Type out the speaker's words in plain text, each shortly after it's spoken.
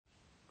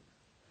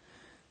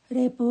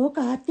రేపు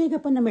కార్తీక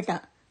పున్నమిట.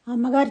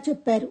 అమ్మగారు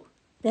చెప్పారు.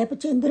 రేపు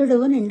చంద్రుడు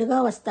నిండుగా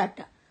వస్తాట.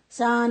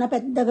 చాలా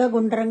పెద్దగా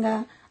గుండ్రంగా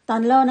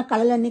తనలో ఉన్న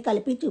కళలన్నీ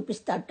కలిపి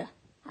చూపిస్తాట.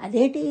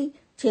 అదేటి,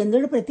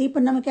 చంద్రుడు ప్రతి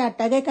పున్నమికి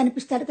అట్టాగే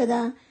కనిపిస్తాడు కదా,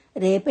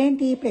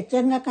 రేపేంటి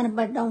ప్రత్యేకంగా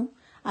కనపడ్డాం?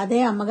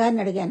 అదే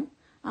అమ్మగారిని అడిగాను.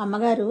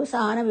 అమ్మగారు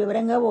చాలా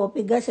వివరంగా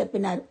ఓపిగ్గా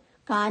చెప్పినారు.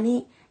 కానీ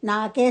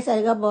నాకే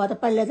సరిగా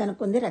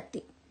బోధపడలేదనుకుంది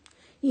రత్తి.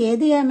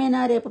 ఏది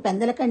ఏమైనా రేపు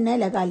పెందల కన్నే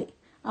లెగాలి.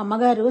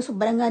 అమ్మగారు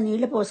శుభ్రంగా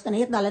నీళ్లు పోసుకుని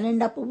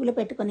తలనిండా పువ్వులు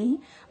పెట్టుకుని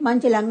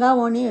మంచి లంగా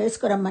ఓణి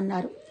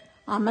వేసుకురమ్మన్నారు.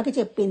 అమ్మకి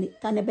చెప్పింది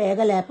తను బేగ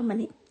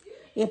లేపమని.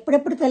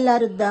 ఎప్పుడెప్పుడు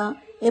తెల్లారుద్దా,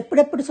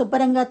 ఎప్పుడెప్పుడు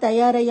శుభ్రంగా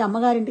తయారయ్యి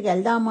అమ్మగారింటికి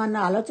వెళ్దామా అన్న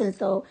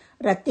ఆలోచనతో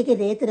రత్తికి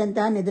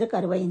రేతిరంతా నిద్ర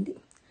కరువైంది.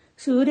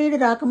 సూర్యుడు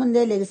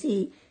రాకముందే లెగిసి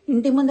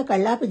ఇంటి ముందు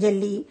కళ్ళాపి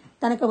జల్లి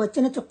తనకు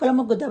వచ్చిన చుక్కల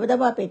ముగ్గు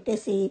దబదబా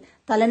పెట్టేసి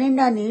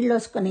తలనిండా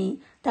నీళ్లోసుకుని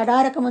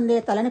తడారక ముందే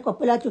తలని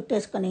కొప్పులా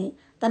చుట్టేసుకుని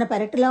తన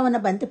పెరటిలో ఉన్న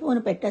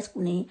బంతిపువ్వును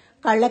పెట్టేసుకుని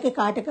కళ్ళకి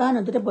కాటికా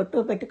నుదుట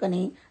బొట్టు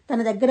పెట్టుకుని తన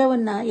దగ్గర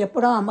ఉన్న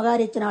ఎప్పుడో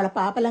అమ్మగారు ఇచ్చిన వాళ్ళ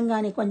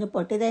పాపలంగాని కొంచెం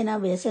పొట్టిదైనా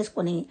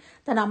వేసేసుకుని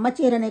తన అమ్మ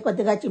చీరని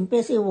కొద్దిగా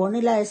చింపేసి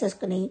ఓణిలా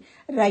వేసేసుకుని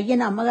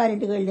రయ్యన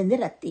అమ్మగారింటికి వెళ్ళింది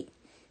రత్తి.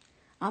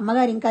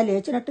 అమ్మగారు ఇంకా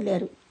లేచినట్టు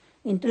లేరు.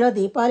 ఇంటిలో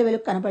దీపాలు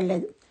వెలుగు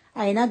కనపడలేదు.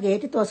 అయినా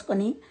గేటు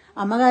తోసుకొని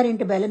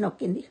అమ్మగారింటి బెల్ల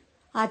నొక్కింది.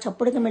 ఆ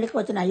చప్పుడుకి మెలికి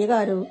వచ్చిన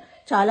అయ్యగారు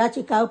చాలా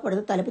చికాకు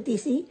పడుతూ తలుపు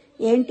తీసి,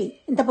 ఏంటి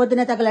ఇంత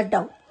పొద్దునే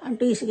తగలడ్డావు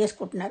అంటూ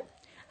ఇసుగేసుకుంటున్నారు.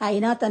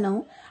 అయినా తను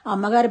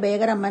అమ్మగారు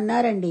బేగ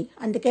రమ్మన్నారండి,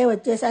 అందుకే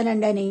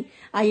వచ్చేశానండి అని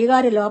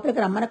అయ్యగారి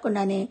లోపలికి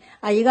రమ్మనకుండానే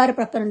అయ్యగారి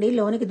ప్రక్క నుండి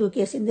లోనికి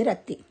దూకేసింది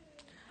రత్తి.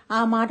 ఆ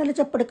మాటలు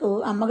చప్పుడుకు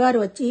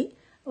అమ్మగారు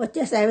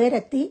వచ్చేసావే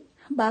రత్తి,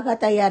 బాగా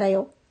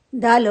తయారయ్యావు,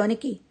 దా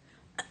లోనికి.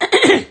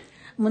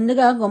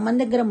 ముందుగా గుమ్మం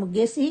దగ్గర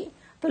ముగ్గేసి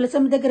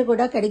తులసమ్మ దగ్గర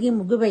కూడా కడిగి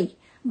ముగ్గుపోయి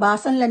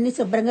బాసనలన్నీ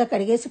శుభ్రంగా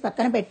కడిగేసి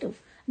పక్కన పెట్టు.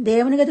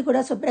 దేవుని గది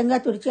కూడా శుభ్రంగా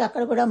తుడిచి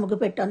అక్కడ కూడా ముగ్గు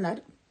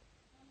పెట్టన్నారు.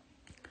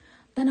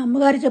 తన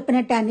అమ్మగారు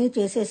చెప్పినట్టు అన్నీ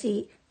చేసేసి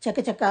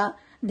చకచక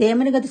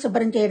దేవుని గది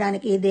శుభ్రం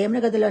చేయడానికి దేవుని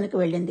గదిలోనికి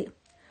వెళ్ళింది.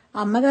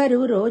 అమ్మగారు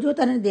రోజు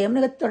తనని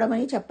దేవుని గది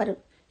తొడమని చెప్పరు.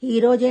 ఈ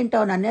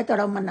రోజేంటో నన్నే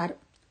తొడవమన్నారు.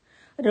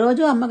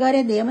 రోజు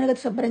అమ్మగారే దేవుని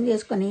గది శుభ్రం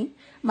చేసుకుని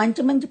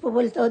మంచి మంచి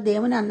పువ్వులతో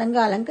దేవుని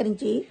అందంగా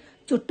అలంకరించి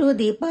చుట్టూ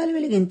దీపాలు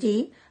వెలిగించి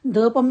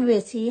ధూపం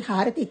వేసి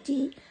హారతిచ్చి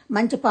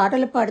మంచి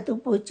పాటలు పాడుతూ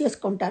పూజ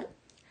చేసుకుంటారు.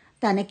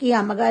 తనకి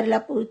అమ్మగారిలా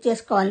పూజ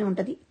చేసుకోవాలని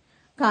ఉంటుంది.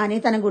 కానీ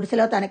తన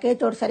గుడిసెలో తనకే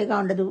తోడు సరిగా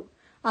ఉండదు.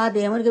 ఆ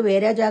దేవునికి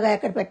వేరే జాగా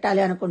ఎక్కడ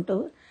పెట్టాలి అనుకుంటూ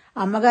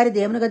అమ్మగారి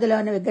దేవుని గదిలో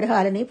ఉన్న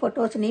విగ్రహాలని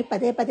ఫొటోస్ని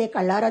పదే పదే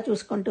కళ్ళారా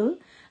చూసుకుంటూ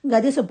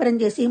గది శుభ్రం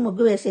చేసి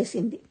ముగ్గు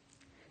వేసేసింది.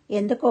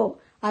 ఎందుకో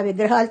ఆ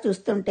విగ్రహాలు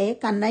చూస్తుంటే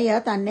కన్నయ్య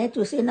తన్నే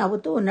చూసి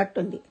నవ్వుతూ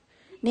ఉన్నట్టుంది.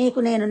 నీకు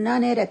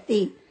నేనున్నానే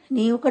రత్తి,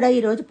 నీవు కూడా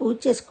ఈరోజు పూజ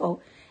చేసుకో.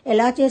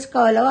 ఎలా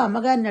చేసుకోవాలో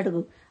అమ్మగారిని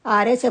అడుగు,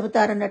 ఆరే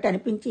చెబుతారన్నట్టు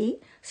అనిపించి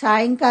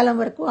సాయంకాలం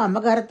వరకు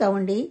అమ్మగారితో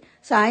ఉండి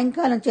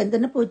సాయంకాలం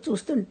చంద్రుని పూజ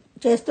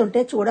చేస్తుంటే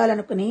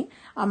చూడాలనుకుని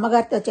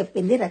అమ్మగారితో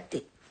చెప్పింది రత్తి.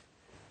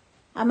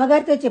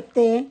 అమ్మగారితో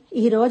చెప్తే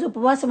ఈరోజు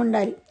ఉపవాసం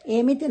ఉండాలి,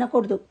 ఏమీ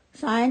తినకూడదు,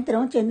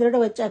 సాయంత్రం చంద్రుడు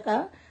వచ్చాక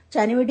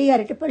చనివిడి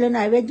అరటిపళ్ళు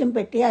నైవేద్యం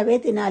పెట్టి అవే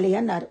తినాలి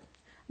అన్నారు.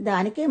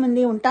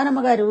 దానికేముంది,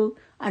 ఉంటానమ్మగారు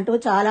అంటూ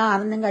చాలా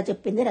ఆనందంగా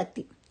చెప్పింది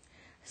రత్తి.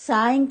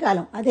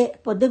 సాయంకాలం అదే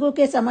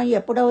పొద్దుగూకే సమయం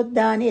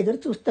ఎప్పుడవుద్దా అని ఎదురు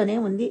చూస్తూనే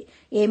ఉంది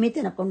ఏమీ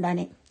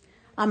తినకుండానే.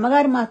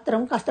 అమ్మగారు మాత్రం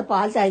కాస్త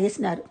పాలు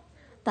తాగేసినారు.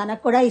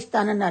 తనకు కూడా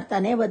ఇస్తానన్నారు.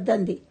 తనే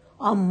వద్దంది.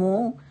 అమ్మో,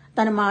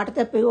 తన మాట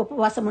తప్పి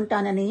ఉపవాసం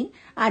ఉంటానని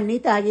అన్నీ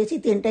తాగేసి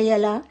తింటే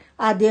ఎలా,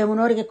 ఆ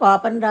దేవునోరికి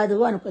కోపం రాదు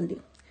అనుకుంది.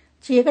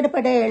 చీకటి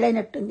పడే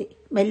ఏళ్ళైనట్టుంది.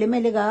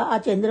 మెల్లిమెల్లిగా ఆ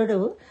చంద్రుడు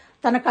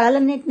తన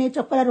కళలన్నింటినీ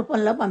చుక్కల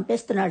రూపంలో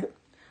పంపేస్తున్నాడు.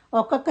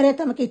 ఒక్కొక్కరే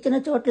తమకి ఇచ్చిన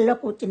చోట్లలో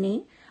కూర్చుని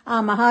ఆ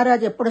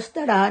మహారాజు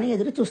ఎప్పుడొస్తాడా అని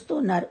ఎదురు చూస్తూ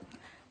ఉన్నారు.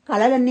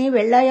 కళలన్నీ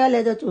వెళ్ళాయో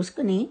లేదో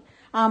చూసుకుని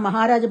ఆ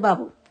మహారాజు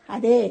బాబు,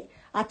 అదే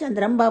ఆ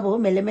చంద్రం బాబు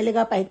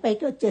మెల్లిమెల్లిగా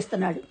పైకి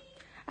వచ్చేస్తున్నాడు.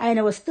 ఆయన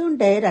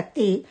వస్తుంటే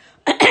రత్తి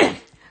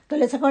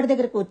తులసికోట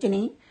దగ్గర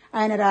కూర్చుని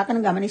ఆయన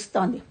రాకను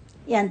గమనిస్తోంది.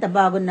 ఎంత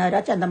బాగున్నారో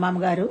చందమామ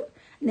గారు,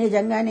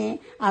 నిజంగానే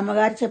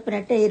అమ్మగారు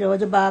చెప్పినట్టే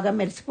ఈరోజు బాగా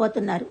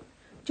మెరిసిపోతున్నారు.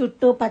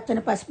 చుట్టూ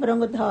పచ్చని పసుపు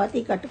రంగు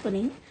ధోతి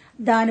కట్టుకుని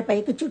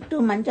దానిపైకి చుట్టూ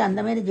మంచి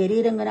అందమైన జరీ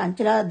రంగును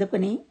అంచులా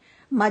అద్దుకుని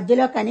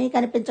మధ్యలో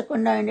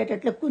కనిపించకుండా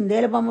ఉండేటట్లు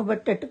కుందేలు బొమ్మ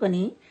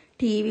బొట్టెట్టుకుని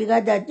టీవీగా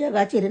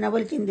దర్జాగా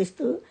చిరునవ్వులు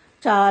చిందిస్తూ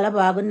చాలా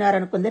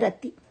బాగున్నారనుకుంది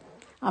రత్తి.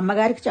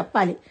 అమ్మగారికి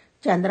చెప్పాలి,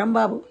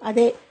 చంద్రంబాబు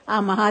అదే ఆ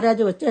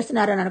మహారాజు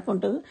వచ్చేస్తున్నారని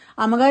అనుకుంటూ,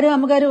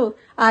 అమ్మగారు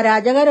ఆ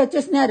రాజాగారు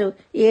వచ్చేస్తున్నారు,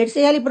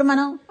 ఏడ్చేయాలి ఇప్పుడు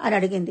మనం అని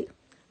అడిగింది.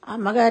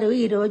 అమ్మగారు,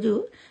 ఈరోజు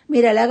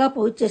మీరు ఎలాగా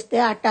పూజ చేస్తే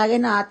అట్టాగే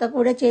నాతో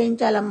కూడా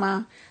చేయించాలమ్మా,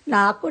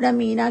 నాకు కూడా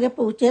మీనాగే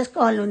పూజ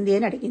చేసుకోవాలని ఉంది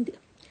అని అడిగింది.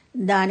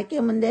 దానికే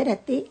ముందే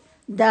రత్తి,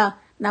 దా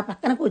నా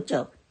పక్కన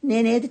కూర్చోవు,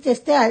 నేనేది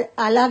చేస్తే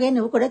అలాగే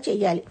నువ్వు కూడా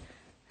చెయ్యాలి.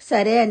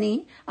 సరే అని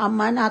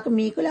అమ్మ, నాకు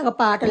మీకులాగా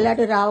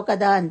పాటలాంటి రావు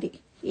కదా అంది.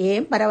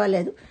 ఏం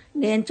పర్వాలేదు,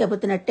 నేను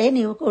చెబుతున్నట్టే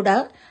నీవు కూడా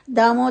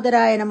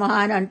దామోదరాయన మహా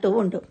అని అంటూ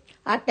ఉండు.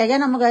 అట్టగా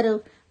నమ్మగారు,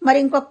 మరి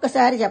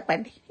ఇంకొకసారి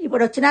చెప్పండి.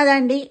 ఇప్పుడు వచ్చినాదా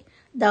అండి,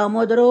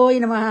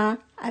 దామోదరోయన మహా,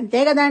 అంతే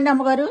కదా అండి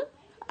అమ్మగారు?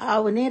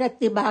 అవునే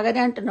రత్తి,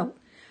 బాగానే అంటున్నావు,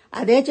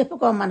 అదే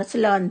చెప్పుకో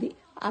మనసులో అంది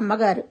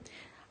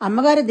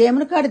అమ్మగారు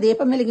దేవుని కాడ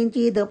దీపం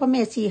వెలిగించి ధూపం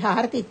వేసి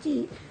హారతి ఇచ్చి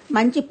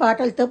మంచి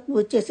పాటలతో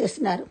పూజ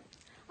చేసేస్తున్నారు.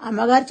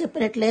 అమ్మగారు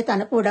చెప్పినట్లే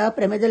తను కూడా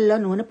ప్రమిదల్లో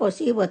నూనె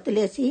పోసి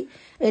ఒత్తులేసి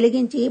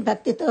వెలిగించి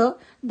భక్తితో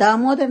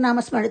దామోదర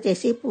నామస్మరణ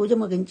చేసి పూజ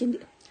ముగించింది.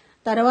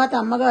 తర్వాత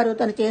అమ్మగారు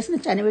తను చేసిన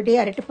చనివిడి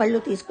అరటిపళ్ళు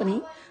తీసుకుని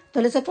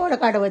తులసి కోడ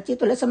కాడ వచ్చి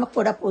తులసమ్మకు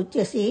కూడా పూజ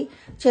చేసి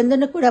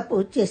చంద్రుని కూడా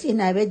పూజ చేసి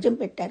నైవేద్యం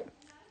పెట్టారు.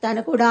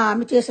 తను కూడా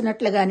ఆమె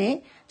చేసినట్లుగానే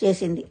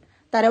చేసింది.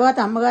 తర్వాత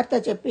అమ్మగారితో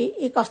చెప్పి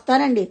ఇక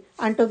వస్తానండి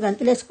అంటూ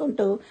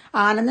గంతులేసుకుంటూ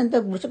ఆనందంతో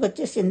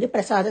గుడిసెకొచ్చేసింది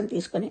ప్రసాదం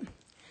తీసుకుని.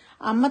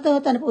 అమ్మతో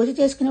తను పూజ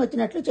చేసుకుని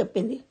వచ్చినట్లు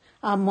చెప్పింది.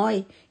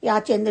 అమ్మోయ్, ఆ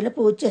చంద్రుని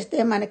పూజ చేస్తే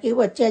మనకి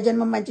వచ్చే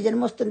జన్మ మంచి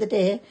జన్మ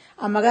వస్తుందిటే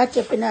అమ్మగారు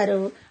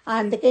చెప్పినారు,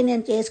 అందుకే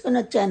నేను చేసుకుని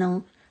వచ్చాను.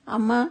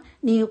 అమ్మ,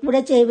 నీవు కూడా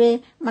చేయవే,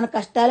 మన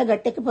కష్టాలు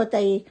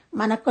గట్టెక్కిపోతాయి,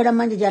 మనకు కూడా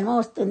మంచి జన్మ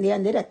వస్తుంది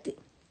అంది రత్తి.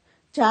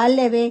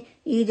 చాలేవే,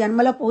 ఈ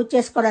జన్మలో పూజ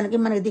చేసుకోవడానికి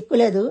మనకు దిక్కు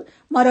లేదు,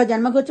 మరో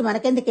జన్మ గురించి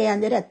మనకెందుకే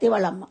అంది రత్తి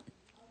వాళ్ళమ్మ.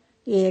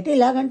 ఏటి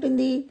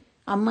ఇలాగంటుంది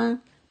అమ్మ?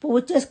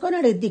 పూజ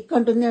చేసుకున్నాడు దిక్కు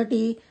అంటుంది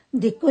ఏమిటి?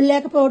 దిక్కులు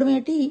లేకపోవడం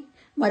ఏమిటి?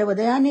 మరి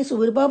ఉదయాన్నే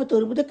సూర్యబాబు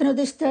తూర్పు దిక్కున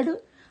ఉదయిస్తాడు,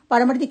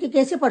 పడమటి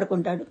దిక్కుకేసి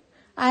పడుకుంటాడు.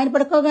 ఆయన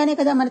పడుకోగానే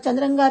కదా మన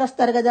చంద్రం గారు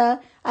వస్తారు కదా,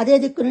 అదే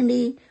దిక్కు నుండి.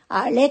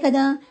 వాళ్ళే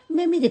కదా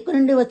మేము ఈ దిక్కు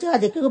నుండి వచ్చి ఆ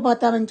దిక్కుకు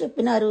పోతామని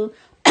చెప్పినారు.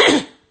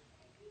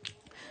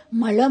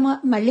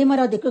 మళ్ళీ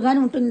మరో దిక్కుగానే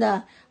ఉంటుందా?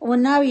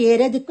 ఉన్నవి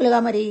ఏరే దిక్కులుగా,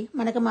 మరి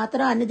మనకు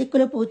మాత్రం అన్ని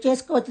దిక్కులు పూజ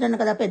చేసుకోవచ్చునని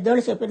కదా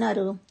పెద్దోళ్ళు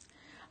చెప్పినారు.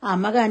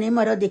 అమ్మగాని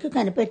మరో దిక్కు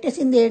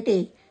కనిపెట్టేసింది ఏంటి?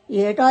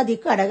 ఏటో ఆ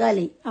దిక్కు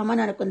అడగాలి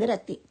అమ్మని అనుకుంది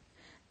రత్తి.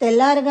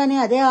 తెల్లారగానే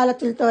అదే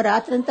ఆలోచనలతో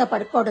రాత్రంతా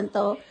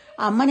పడుకోవడంతో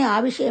అమ్మని ఆ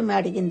విషయం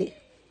అడిగింది.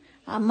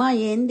 అమ్మ,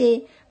 ఏంది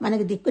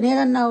మనకి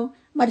దిక్కునేదన్నావు?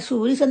 మరి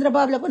సూర్య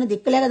చంద్రబాబులకు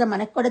దిక్కులే కదా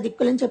మనకు కూడా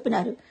దిక్కులని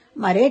చెప్పినారు,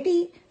 మరేటి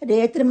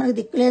రేత్రి మనకు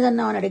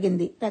దిక్కులేదన్నావు అని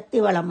అడిగింది రత్తి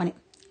వాళ్ళమ్మని.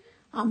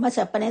 అమ్మ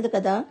చెప్పలేదు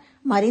కదా,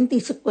 మరింత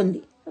తీసుకుంది.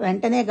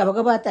 వెంటనే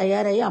గబగబా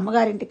తయారై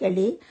అమ్మగారింటికి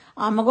వెళ్ళి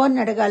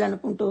అమ్మగోరిని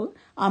అడగాలనుకుంటూ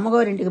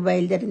అమ్మగోరింటికి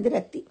బయలుదేరింది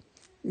రత్తి.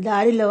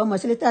 దారిలో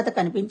ముసలి తాత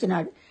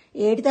కనిపించినాడు.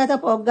 ఏటి తాత,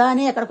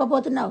 పొగ్గానే ఎక్కడికో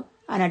పోతున్నావు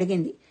అని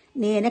అడిగింది.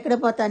 నేనెక్కడ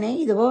పోతానే,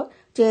 ఇదిగో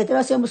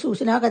చేతిలో చెంబు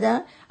చూసినావు కదా,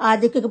 ఆ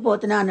దిక్కుకి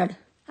పోతున్నా అన్నాడు.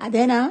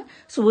 అదేనా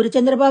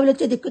సూర్యచంద్రబాబులు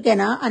వచ్చే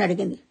దిక్కుకేనా అని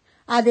అడిగింది.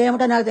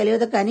 అదేమిటో నాకు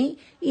తెలియదు, కానీ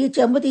ఈ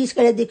చెంబు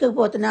తీసుకెళ్లే దిక్కుకు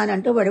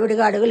పోతున్నానంటూ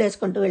వడివడిగా అడుగులు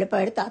వేసుకుంటూ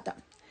వెళ్ళిపోయాడు తాత.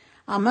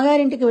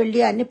 అమ్మగారింటికి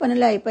వెళ్ళి అన్ని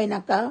పనులు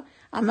అయిపోయినాక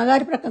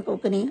అమ్మగారి ప్రక్కన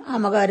కూకుని,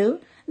 అమ్మగారు,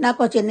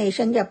 నాకు చిన్న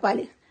విషయం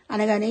చెప్పాలి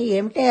అనగానే,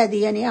 ఏమిటే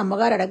అది అని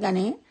అమ్మగారు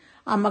అడగగానే,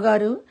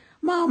 అమ్మగారు,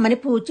 మా అమ్మని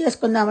పూజ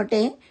చేసుకుందామంటే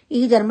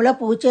ఈ జన్మలో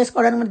పూజ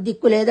చేసుకోవడానికి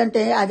దిక్కు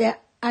లేదంటే అదే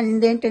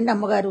అందేంటండి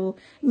అమ్మగారు,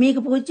 మీకు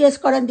పూజ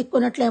చేసుకోవడానికి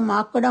దిక్కున్నట్లే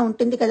మాకు కూడా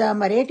ఉంటుంది కదా,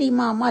 మరేటి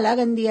మా అమ్మ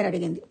అలాగంది అని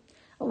అడిగింది.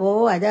 ఓ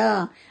అదా,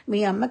 మీ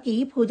అమ్మకి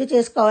పూజ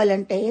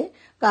చేసుకోవాలంటే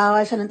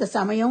కావాల్సినంత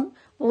సమయం,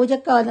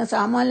 పూజకు కావాల్సిన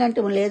సామాన్లు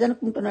లాంటివి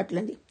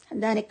లేదనుకుంటున్నట్లుంది.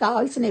 దానికి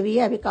కావాల్సినవి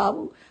అవి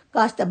కావు.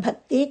 కాస్త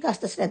భక్తి,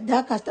 కాస్త శ్రద్ధ,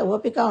 కాస్త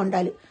ఓపిక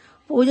ఉండాలి.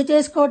 పూజ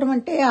చేసుకోవడం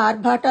అంటే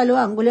ఆర్భాటాలు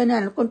అంగులని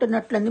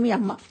అనుకుంటున్నట్లుంది మీ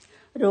అమ్మ.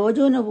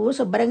 రోజు నువ్వు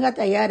శుభ్రంగా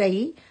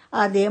తయారయ్యి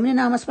ఆ దేవుని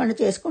నామస్మరణ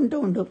చేసుకుంటూ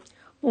ఉండు.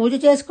 పూజ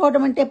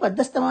చేసుకోవడం అంటే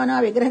పొద్దస్తమాన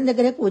విగ్రహం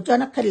దగ్గరే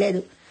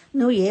కూర్చోనక్కర్లేదు.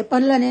 నువ్వు ఏ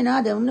పనులనైనా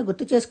దేవుని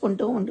గుర్తు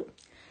చేసుకుంటూ ఉండు.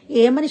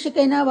 ఏ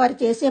మనిషికైనా వారు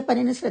చేసే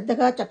పనిని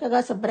శ్రద్ధగా, చక్కగా,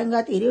 శుభ్రంగా,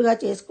 తీరుగా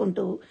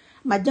చేసుకుంటూ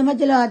మధ్య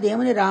మధ్యలో ఆ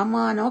దేవుని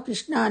రామానో,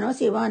 కృష్ణానో,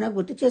 శివానో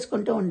గుర్తు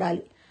చేసుకుంటూ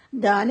ఉండాలి.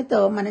 దానితో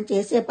మనం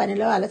చేసే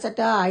పనిలో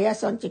అలసట,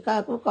 ఆయాసం,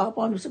 చికాకు,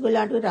 కోపం, విసుగు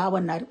లాంటివి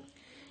రావన్నారు.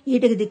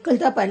 వీటికి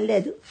దిక్కులతో పని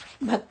లేదు.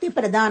 భక్తి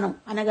ప్రధానం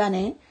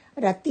అనగానే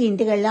రత్తి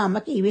ఇంటికి వెళ్ళి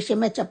అమ్మకి ఈ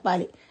విషయమే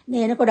చెప్పాలి.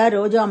 నేను కూడా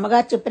రోజు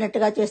అమ్మగారు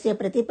చెప్పినట్టుగా చేసే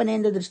ప్రతి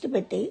పనేందు దృష్టి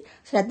పెట్టి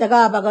శ్రద్ధగా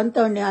ఆ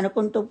భగవంతుడిని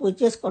అనుకుంటూ పూజ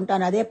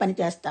చేసుకుంటాను, అదే పని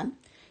చేస్తాను.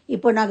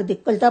 ఇప్పుడు నాకు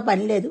దిక్కులతో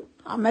పని లేదు.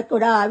 అమ్మకి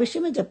కూడా ఆ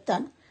విషయమే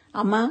చెప్తాను.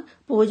 అమ్మ,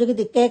 పూజకి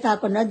దిక్కే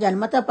కాకుండా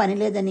జన్మతో పని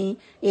లేదని,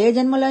 ఏ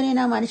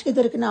జన్మలోనైనా మనిషికి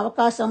దొరికిన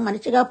అవకాశం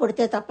మనిషిగా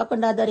పుడితే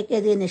తప్పకుండా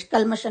దొరికేది,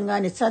 నిష్కల్మషంగా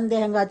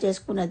నిస్సందేహంగా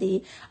చేసుకున్నది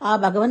ఆ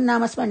భగవన్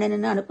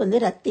నామస్మరణని అనుకుంది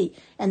రత్తి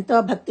ఎంతో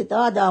భక్తితో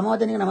ఆ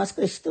దామోదరికి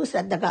నమస్కరిస్తూ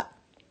శ్రద్ధగా.